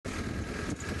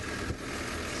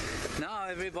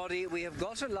everybody, we have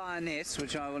got a lioness,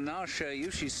 which I will now show you.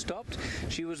 She's stopped.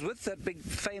 She was with that big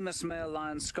famous male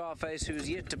lion, Scarface, who is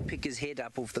yet to pick his head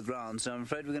up off the ground. So I'm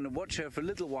afraid we're going to watch her for a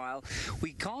little while.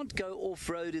 We can't go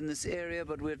off-road in this area,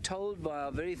 but we're told by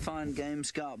our very fine game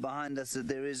scout behind us that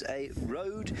there is a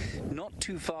road not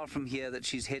too far from here that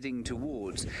she's heading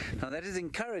towards. Now that is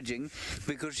encouraging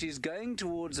because she's going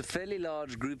towards a fairly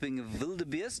large grouping of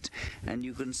wildebeest, and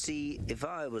you can see if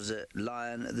I was a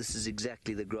lion, this is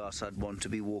exactly the grass I'd want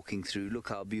to be walking through. Look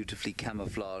how beautifully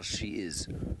camouflaged she is.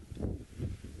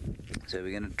 So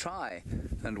we're going to try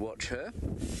and watch her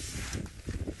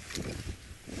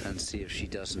and see if she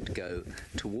doesn't go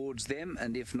towards them,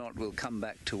 and if not, we'll come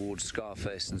back towards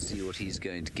Scarface and see what he's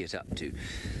going to get up to.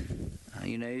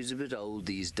 You know, he's a bit old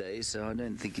these days, so I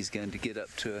don't think he's going to get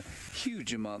up to a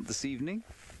huge amount this evening,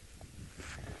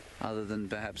 other than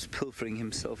perhaps pilfering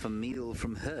himself a meal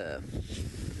from her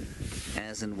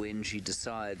as and when she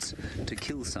decides to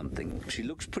kill something. She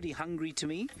looks pretty hungry to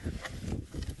me.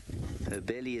 Her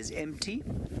belly is empty.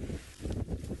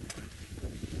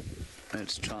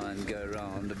 Let's try and go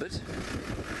around a bit.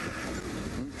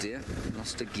 Oh dear,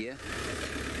 lost a gear.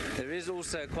 There is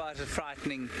also quite a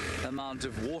frightening amount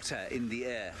of water in the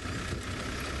air,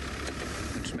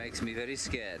 which makes me very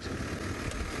scared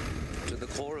to the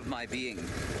core of my being.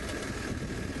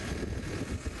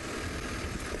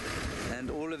 And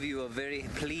all of you are very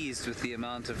pleased with the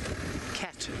amount of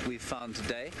cat we've found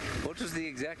today. What was the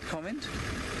exact comment?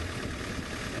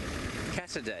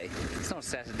 Cat-a-day. It's not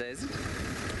Saturday, is it?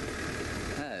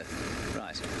 Oh,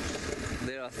 right.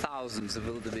 There are thousands of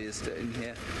wildebeest in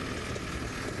here.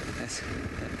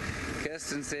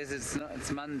 Kirsten says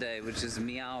it's Monday, which is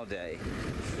Meow Day.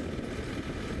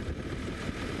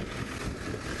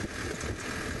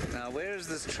 Now, where is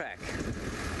this track?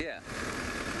 Yeah.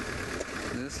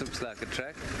 This looks like a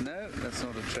track. No, that's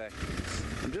not a track.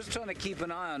 I'm just trying to keep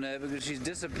an eye on her because she's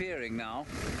disappearing now.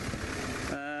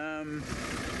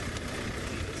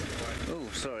 Oh,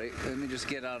 sorry. Let me just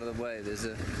get out of the way. There's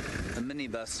a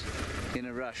minibus in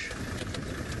a rush.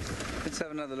 Let's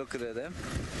have another look at her there.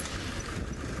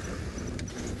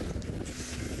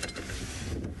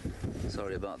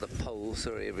 Sorry about the pole.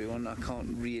 Sorry, everyone. I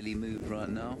can't really move right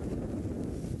now.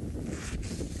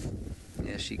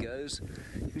 There she goes.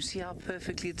 You see how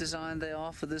perfectly designed they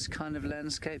are for this kind of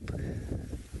landscape?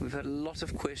 We've had a lot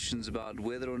of questions about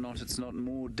whether or not it's not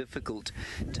more difficult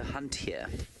to hunt here.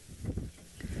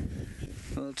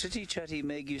 Well, Chitty Chatty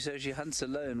Megu says she hunts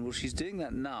alone. Well, she's doing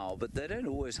that now, but they don't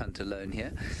always hunt alone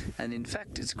here. And in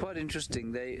fact, it's quite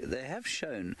interesting. They have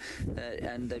shown,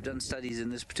 and they've done studies in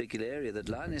this particular area, that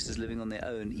lionesses living on their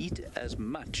own eat as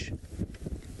much.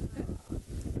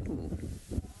 Ooh,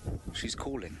 she's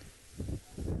calling.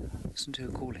 Listen to her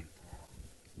calling.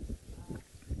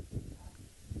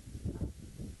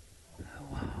 Oh,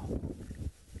 wow.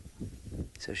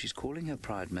 So she's calling her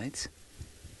pride mates,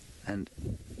 and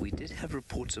we did have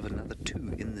reports of another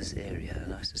two in this area,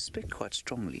 and I suspect quite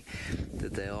strongly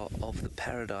that they are of the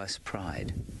Paradise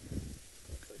Pride.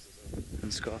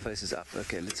 And Scarface is up.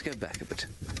 Okay, let's go back a bit.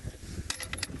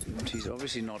 She's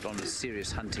obviously not on a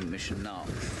serious hunting mission now.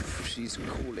 She's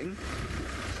calling.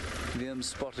 Liam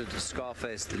spotted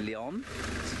Scarface the Leon.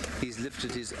 He's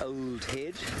lifted his old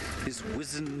head, his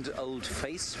wizened old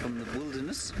face from the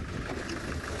wilderness.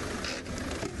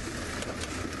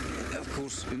 Of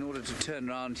course, in order to turn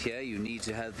around here, you need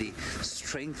to have the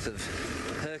strength of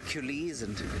Hercules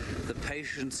and the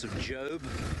patience of Job.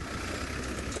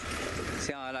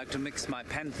 See how I like to mix my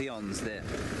pantheons there.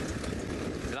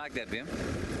 You like that, Liam?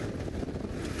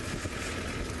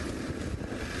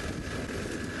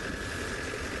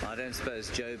 I don't suppose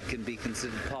Job can be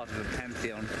considered part of a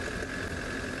pantheon.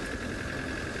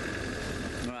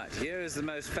 Right, here is the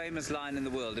most famous lion in the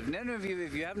world. If none of you,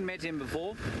 if you haven't met him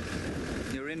before,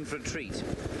 you're in for a treat.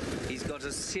 He's got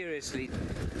a seriously,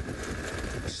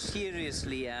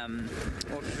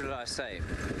 what should I say?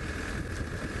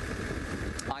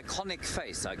 Iconic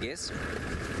face, I guess.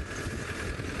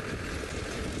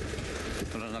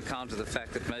 But on account of the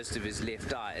fact that most of his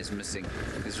left eye is missing.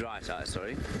 His right eye,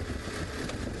 sorry.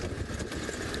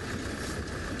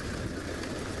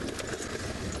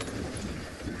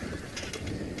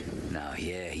 Now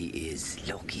here he is.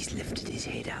 Look, he's lifted his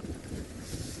head up.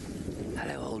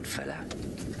 Hello, old fella.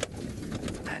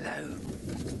 Hello.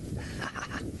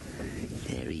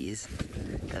 There he is,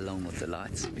 along with the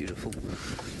lights. Beautiful.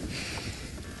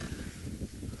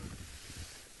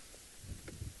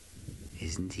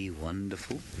 Isn't he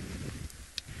wonderful?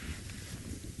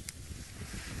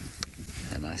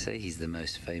 And I say he's the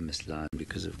most famous lion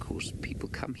because, of course, people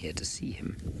come here to see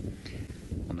him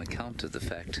on account of the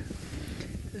fact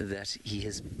that he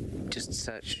has just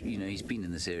such, you know, he's been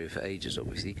in this area for ages,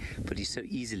 obviously, but he's so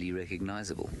easily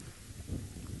recognizable.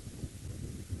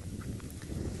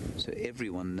 So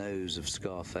everyone knows of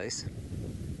Scarface.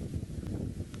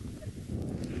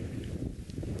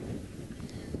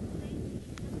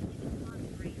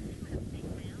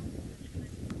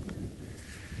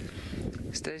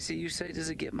 Stacey, you say, does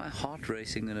it get my heart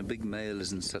racing when a big male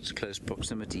is in such close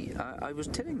proximity? I was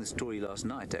telling the story last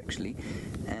night, actually,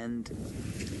 and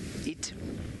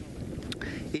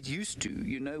it used to,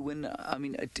 you know, when, I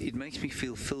mean, it makes me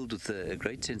feel filled with a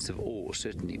great sense of awe,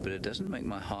 certainly, but it doesn't make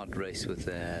my heart race with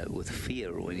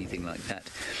fear or anything like that.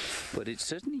 But it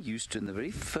certainly used to. In the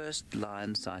very first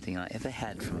lion sighting I ever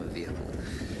had from a vehicle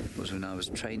was when I was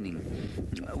training,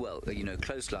 well, you know,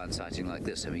 close line sighting like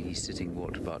this. I mean, he's sitting,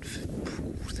 what, about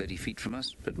 30 feet from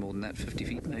us, but more than that, 50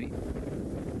 feet maybe.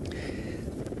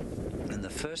 And the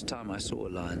first time I saw a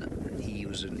lion, he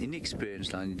was an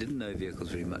inexperienced lion, he didn't know vehicles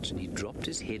very much, and he dropped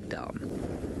his head down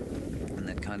in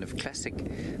that kind of classic,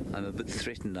 I'm a bit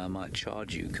threatened, I might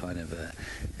charge you kind of a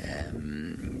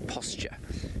posture.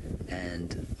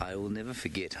 And I will never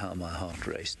forget how my heart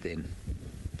raced then.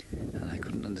 And I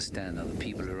couldn't understand how the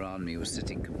people around me were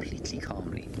sitting completely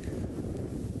calmly.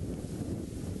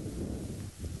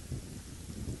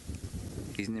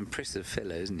 He's an impressive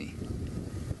fellow, isn't he?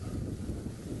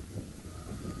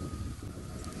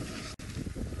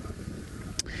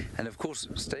 And of course,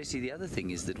 Stacey, the other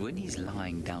thing is that when he's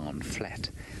lying down flat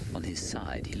on his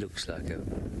side, he looks like a,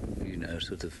 you know,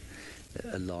 sort of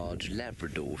a large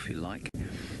Labrador, if you like.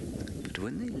 But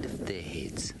when they lift their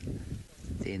heads,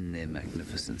 then their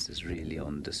magnificence is really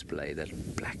on display.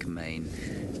 That black mane,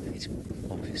 it's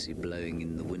obviously blowing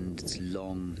in the wind, it's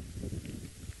long.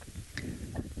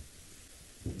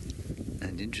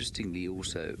 And interestingly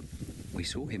also, we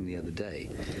saw him the other day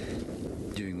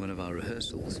during one of our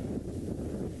rehearsals,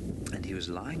 and he was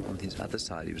lying on his other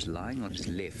side, he was lying on his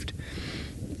left,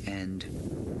 and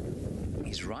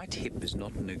his right hip is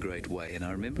not in a great way, and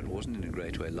I remember it wasn't in a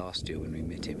great way last year when we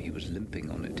met him. He was limping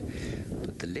on it,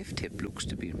 but the left hip looks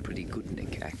to be in pretty good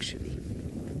nick actually,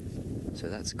 so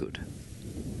that's good.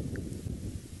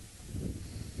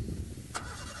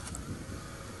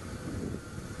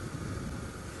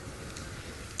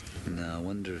 Now I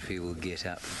wonder if he will get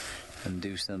up and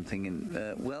do something.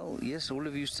 And well, yes, all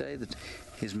of you say that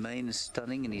his mane is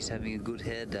stunning and he's having a good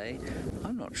hair day.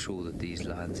 I'm not sure that these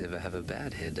lions ever have a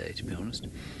bad hair day, to be honest.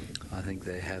 I think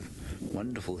they have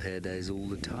wonderful hair days all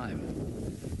the time.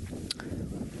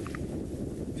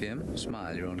 Fiam,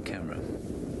 smile, you're on camera.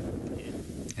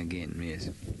 Again, yes.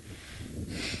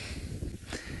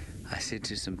 I said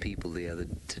to some people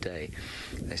today,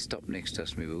 they stopped next to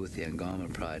us, we were with the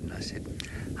Angama Pride, and I said,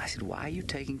 why are you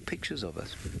taking pictures of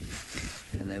us?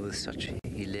 And they were such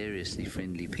hilariously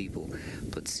friendly people,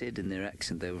 but said in their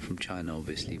accent, they were from China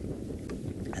obviously,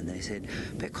 and they said,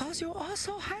 because you are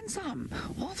so handsome,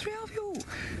 all three of you.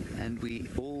 And we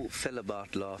all fell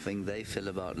about laughing, they fell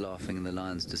about laughing, and the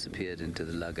lions disappeared into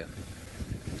the lugger.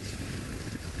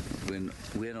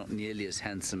 We're not nearly as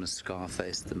handsome as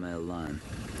Scarface, the male lion.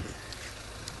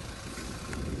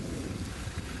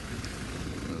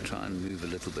 Try and move a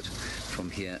little bit from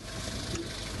here.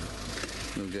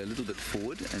 We'll go a little bit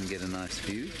forward and get a nice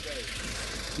view.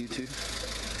 You two.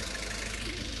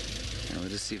 And we'll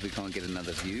just see if we can't get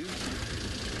another view.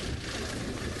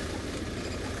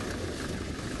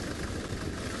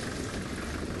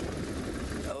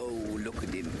 Oh, look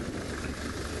at him.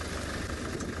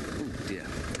 Oh dear.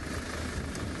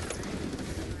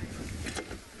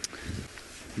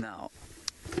 Now,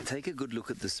 take a good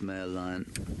look at this male lion.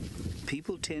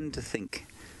 People tend to think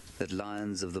that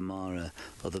lions of the Mara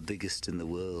are the biggest in the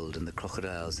world and the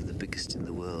crocodiles are the biggest in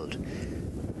the world.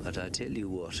 But I tell you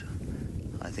what,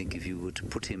 I think if you were to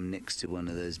put him next to one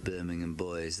of those Birmingham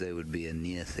boys, they would be a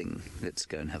near thing. Let's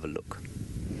go and have a look.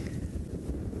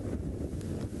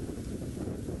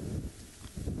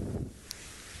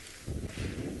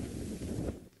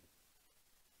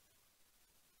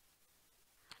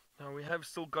 Now we have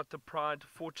still got the Pride.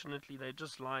 Fortunately, they're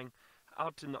just lying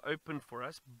out in the open for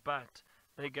us, but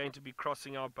they're going to be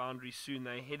crossing our boundary soon.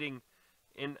 They're heading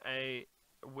in a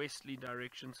westerly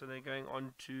direction, so they're going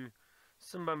on to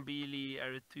Simbambili,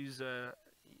 Arathusa,